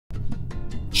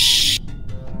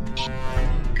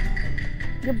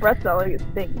Your breath sounds like it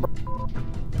stink, bro.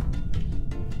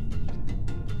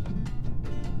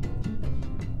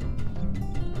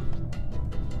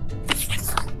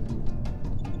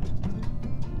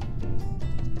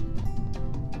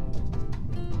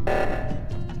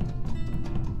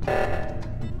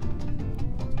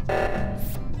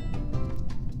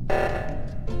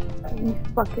 You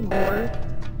fucking whore.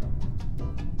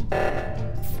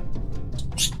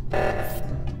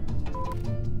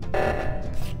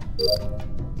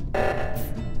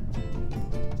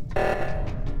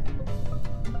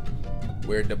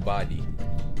 Where'd the body?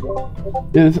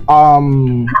 Is It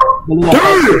was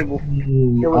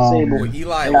Sable. Well,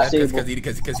 Eli left because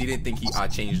he didn't think I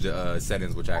changed the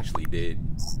settings, which I actually did.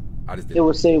 I just did. It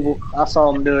was Sable. I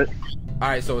saw him do it.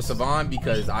 Alright, so it's Savon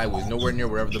because I was nowhere near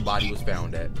wherever the body was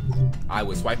found at. I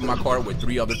was swiping my card with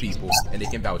 3 other people, and they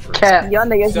can vouch for it. Cat. Y'all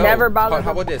niggas So, never bother.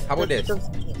 how about this? How about this? To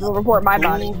report my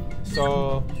body.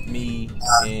 Saw me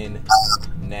in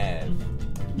Nav.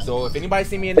 So if anybody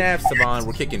see me in Nav, Savon,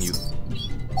 we're kicking you.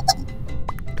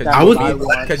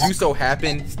 Because you so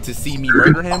happened to see me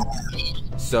murder him.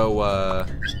 So,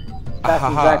 That's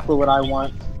exactly what I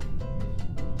want.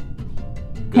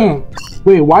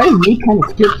 Wait, why is me kind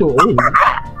of skipped so early?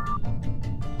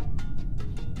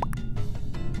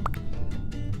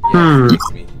 Yeah,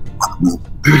 me.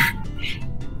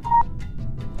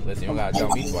 Listen, you don't gotta tell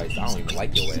me twice. I don't even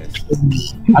like your ass.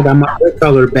 I got my hair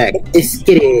color back. Let's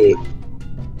get it.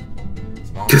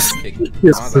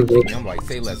 I'm like,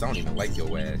 say less. I don't even like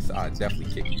your ass. I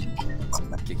definitely kick you.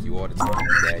 I kick you all the time,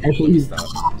 Daddy. Actually, Stop.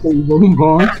 so you voting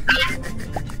Vaughn?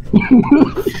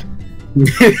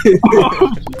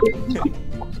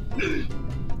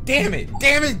 Damn it!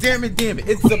 Damn it! Damn it! Damn it!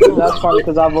 It's Savon. That's funny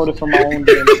because I voted for my own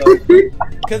damn self.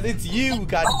 Because it's you.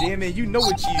 God damn it! You know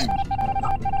it's you.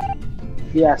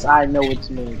 Yes, I know it's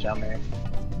me, John man.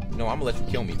 No, I'm gonna let you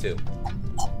kill me too.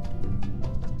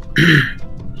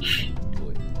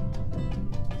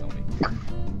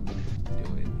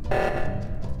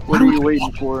 What are you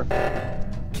waiting for?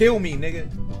 Kill me, nigga,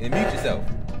 and mute yourself.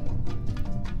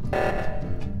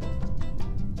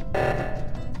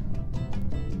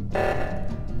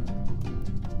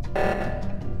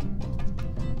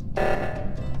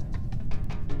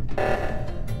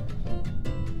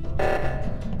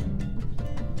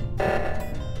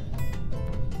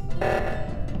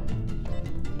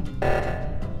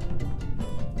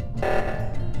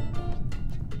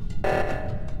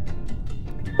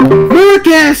 Work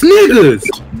ass niggas!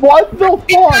 What the fuck?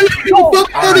 No,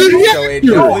 So it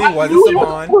definitely wasn't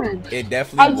Savon. It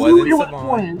definitely wasn't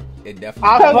Savon. It definitely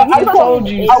I told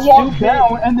you. I walked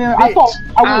down and then I thought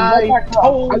I was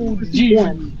told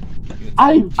you.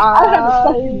 I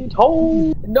had to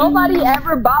told. Nobody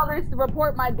ever bothers to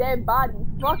report my dead body.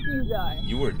 Fuck you guys.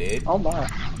 You were dead. Oh my.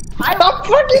 I'm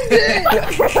fucking dead.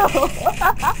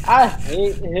 I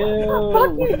hate him.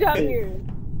 Fuck you, Junker.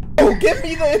 Oh, give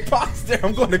me the imposter.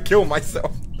 I'm going to kill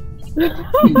myself.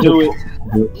 Do it.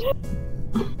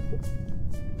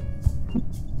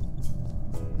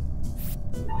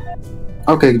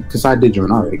 Okay, because I did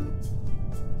join already.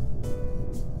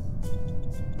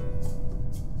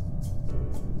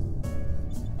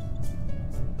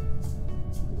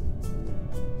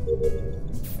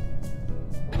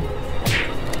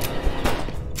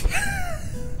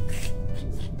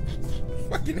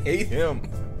 Fucking hate him.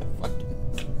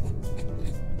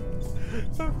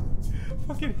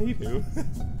 Fucking hate him.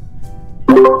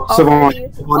 Savon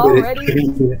Already?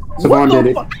 did it. Savon did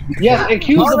it. Yes,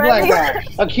 accuse the black guy.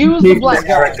 Accuse the black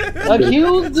guy.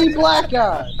 Accuse the black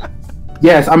guy.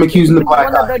 Yes, I'm accusing the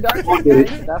black One of guy. the dark Savon did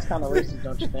it. That's kind of racist,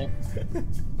 don't you think?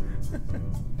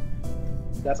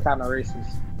 That's kind of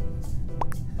racist.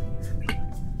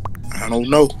 I don't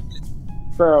know.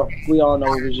 Bro, we all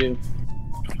know it was you.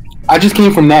 I just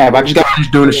came from NAB. I just got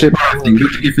finished doing the shit thing.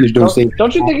 You finished doing the same.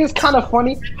 Don't you think it's kind of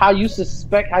funny how you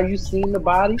suspect how you seen the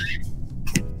body?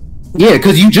 Yeah,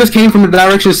 because you just came from the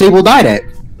direction Sable died at.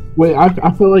 Wait, I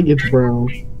feel like it's Brown.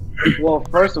 Well,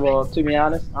 first of all, to be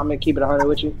honest, I'm gonna keep it 100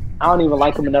 with you. I don't even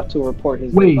like him enough to report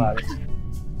his dead body.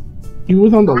 He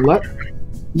was on the left.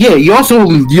 Yeah, you also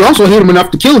hate him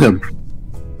enough to kill him.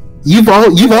 You've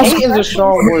also Hate is a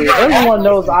strong word. Everyone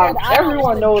knows I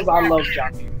love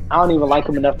Johnny. I don't even like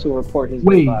him enough to report his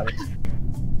dead body.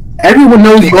 Everyone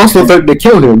knows you also threatened to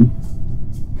kill him.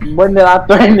 When did I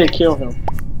threaten to kill him?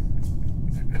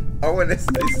 I want to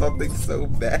say something so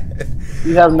bad.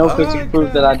 You have no physical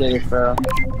proof that I did it, bro.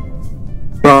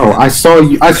 Bro, I saw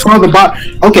you. I saw the bot.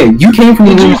 Okay, you came from.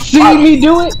 Did you see me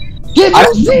do it? Did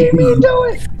you see me do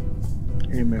it?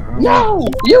 Hey, man, No,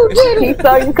 you didn't. He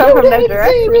saw you come from that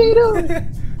See me do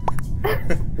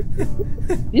it.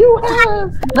 You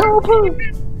have no proof.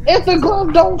 If the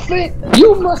glove don't fit,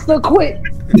 you must have quit.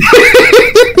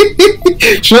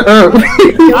 Shut up.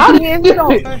 I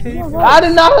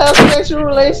did not have sexual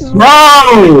relations with Bro!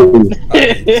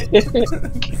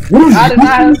 I did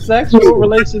not have sexual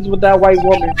relations with that white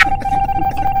woman.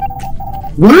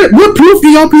 What proof do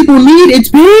y'all people need? It's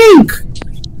pink!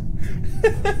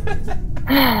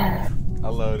 I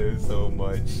love this so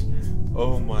much.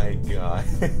 Oh my god.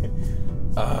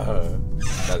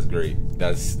 That's great.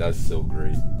 That's so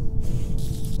great.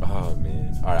 Oh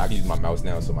man. Alright, I can use my mouse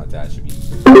now, so my tab should be.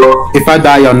 If I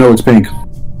die, y'all know it's pink.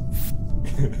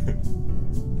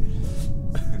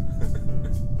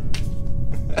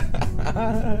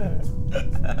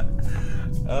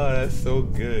 Oh, that's so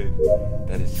good.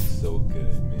 That is so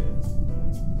good,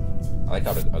 man. I like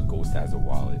how a ghost has a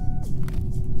wallet.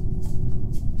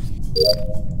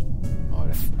 Oh,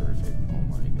 that's perfect. Oh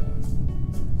my god.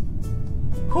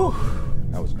 Whew.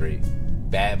 That was great.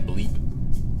 Bad Bleep.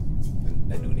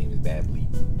 That new name is Bad Bleep.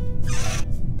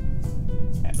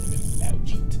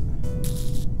 Baljeet.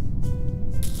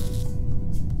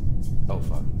 Oh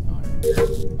fuck. Alright.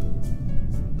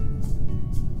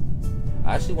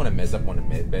 I actually want to mess up on the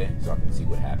med bay so I can see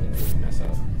what happens if we mess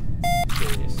up.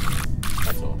 Curious.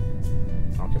 That's all.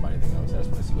 I don't care about anything else. I just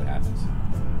want to see what happens.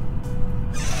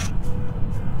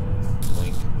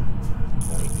 Blink.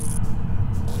 Blink.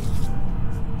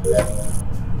 Blink.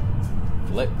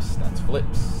 Flips. That's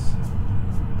flips.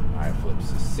 Alright,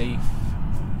 flips is safe.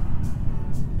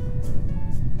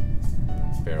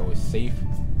 Pharaoh is safe.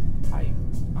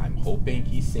 I'm hoping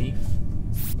he's safe.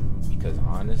 Because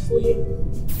honestly,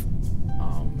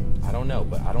 I don't know,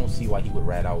 but I don't see why he would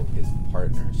rat out his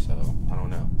partner, so I don't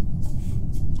know.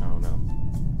 I don't know.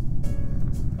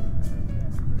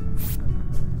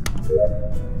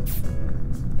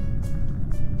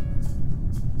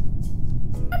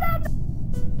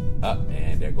 Up,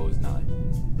 and there goes Nye.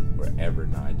 Wherever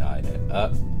Nye died at.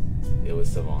 Up, it was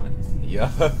Savon. Yeah.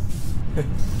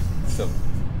 So,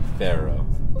 Pharaoh.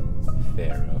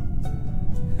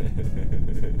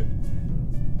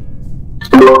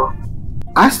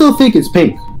 I still think it's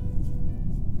pink.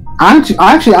 I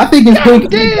think it's pink.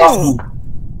 Damn!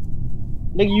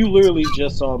 Nigga, you literally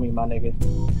just saw me, my nigga.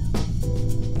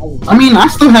 I mean, I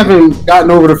still haven't gotten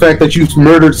over the fact that you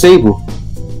murdered Sable.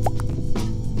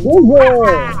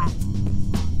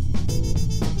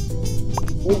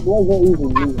 It wasn't even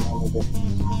me, my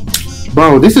nigga.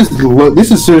 Bro, this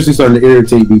is seriously starting to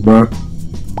irritate me, bro.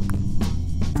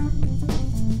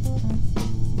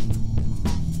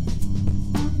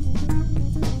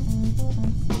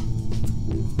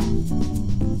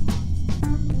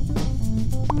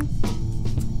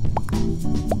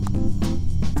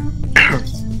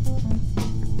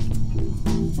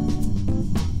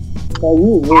 So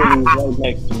you really right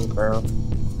next to me, bro.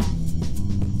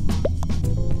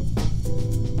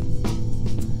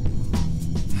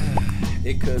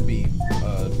 It could be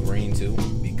green too,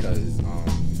 because I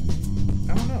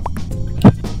don't know.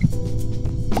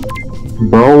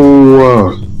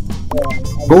 Bro,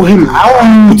 go him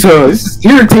out. This is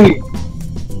irritating.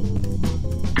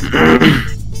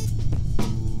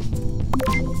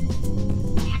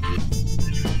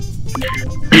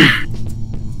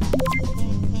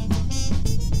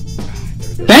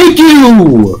 Thank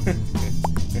you.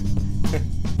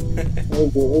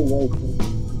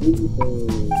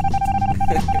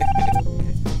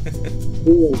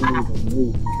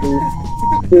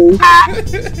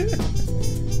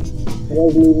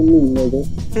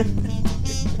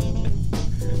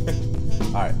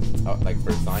 Alright, like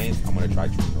for science, I'm gonna try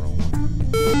choosing the wrong one.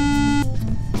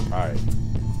 Alright.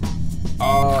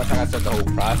 Oh, I thought I set the whole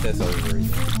process over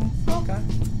again. Okay.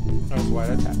 That's why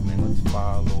that's happening. Let's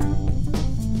follow.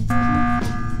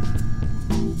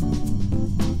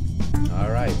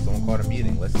 Alright, someone called a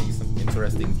meeting. Let's see some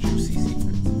interesting, juicy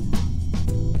secrets.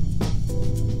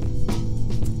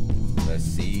 Let's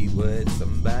see what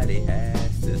somebody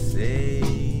has to say.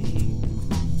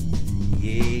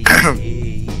 Yeah.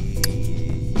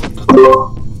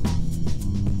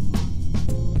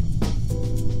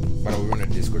 By the way, we're in a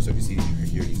Discord, so if you see or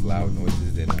hear these loud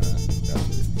noises, then that's what it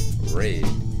is. Red,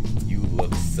 you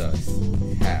look sus.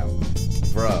 How?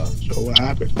 Bruh. So what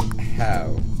happened?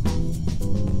 How?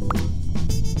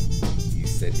 You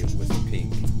said it was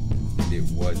pink, and it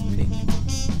was pink.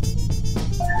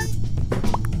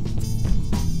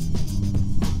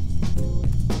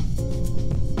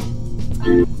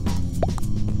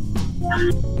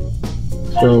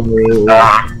 So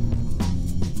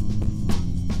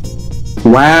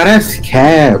Wow, that's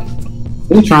cap.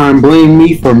 They try and blame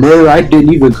me for murder I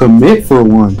didn't even commit for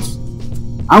once.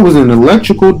 I was in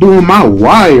electrical doing my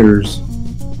wires.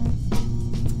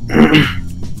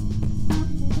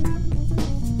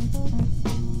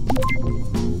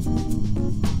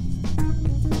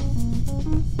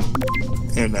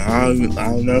 And I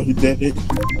don't know who did it.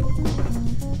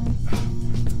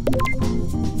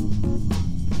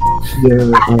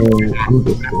 Yeah, I'm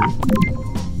just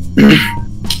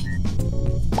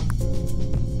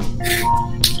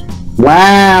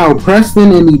Wow,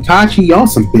 Preston and Itachi, y'all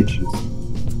some bitches.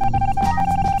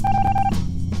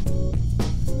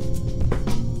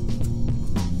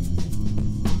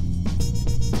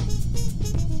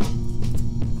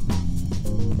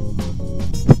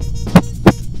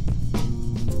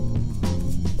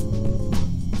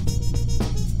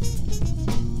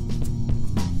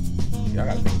 Y'all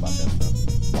gotta think about that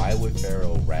stuff. Why would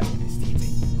Pharaoh rat on his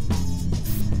teammate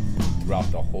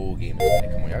throughout the whole game?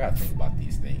 Come on, y'all gotta think about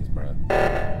these things, bro.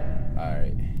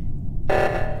 Alright.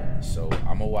 So,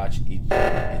 I'm gonna watch Ichi.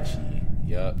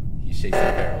 Yup. He's chasing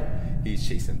Pharaoh. He's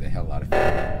chasing the hell out of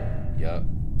Pharaoh. Yup.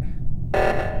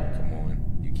 Come on.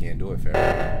 You can't do it,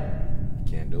 Pharaoh.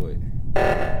 You can't do it.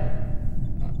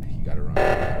 You gotta run. You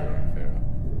gotta run, Pharaoh.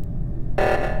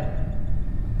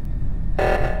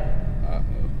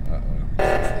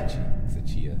 It's a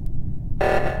Chia.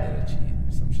 Itachi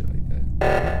or some shit like that.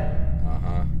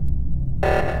 I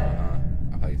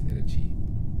like Itachi.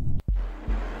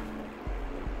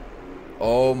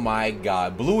 Oh my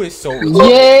god. Blue is so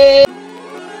Yeah.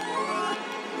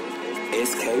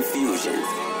 SK Fusion.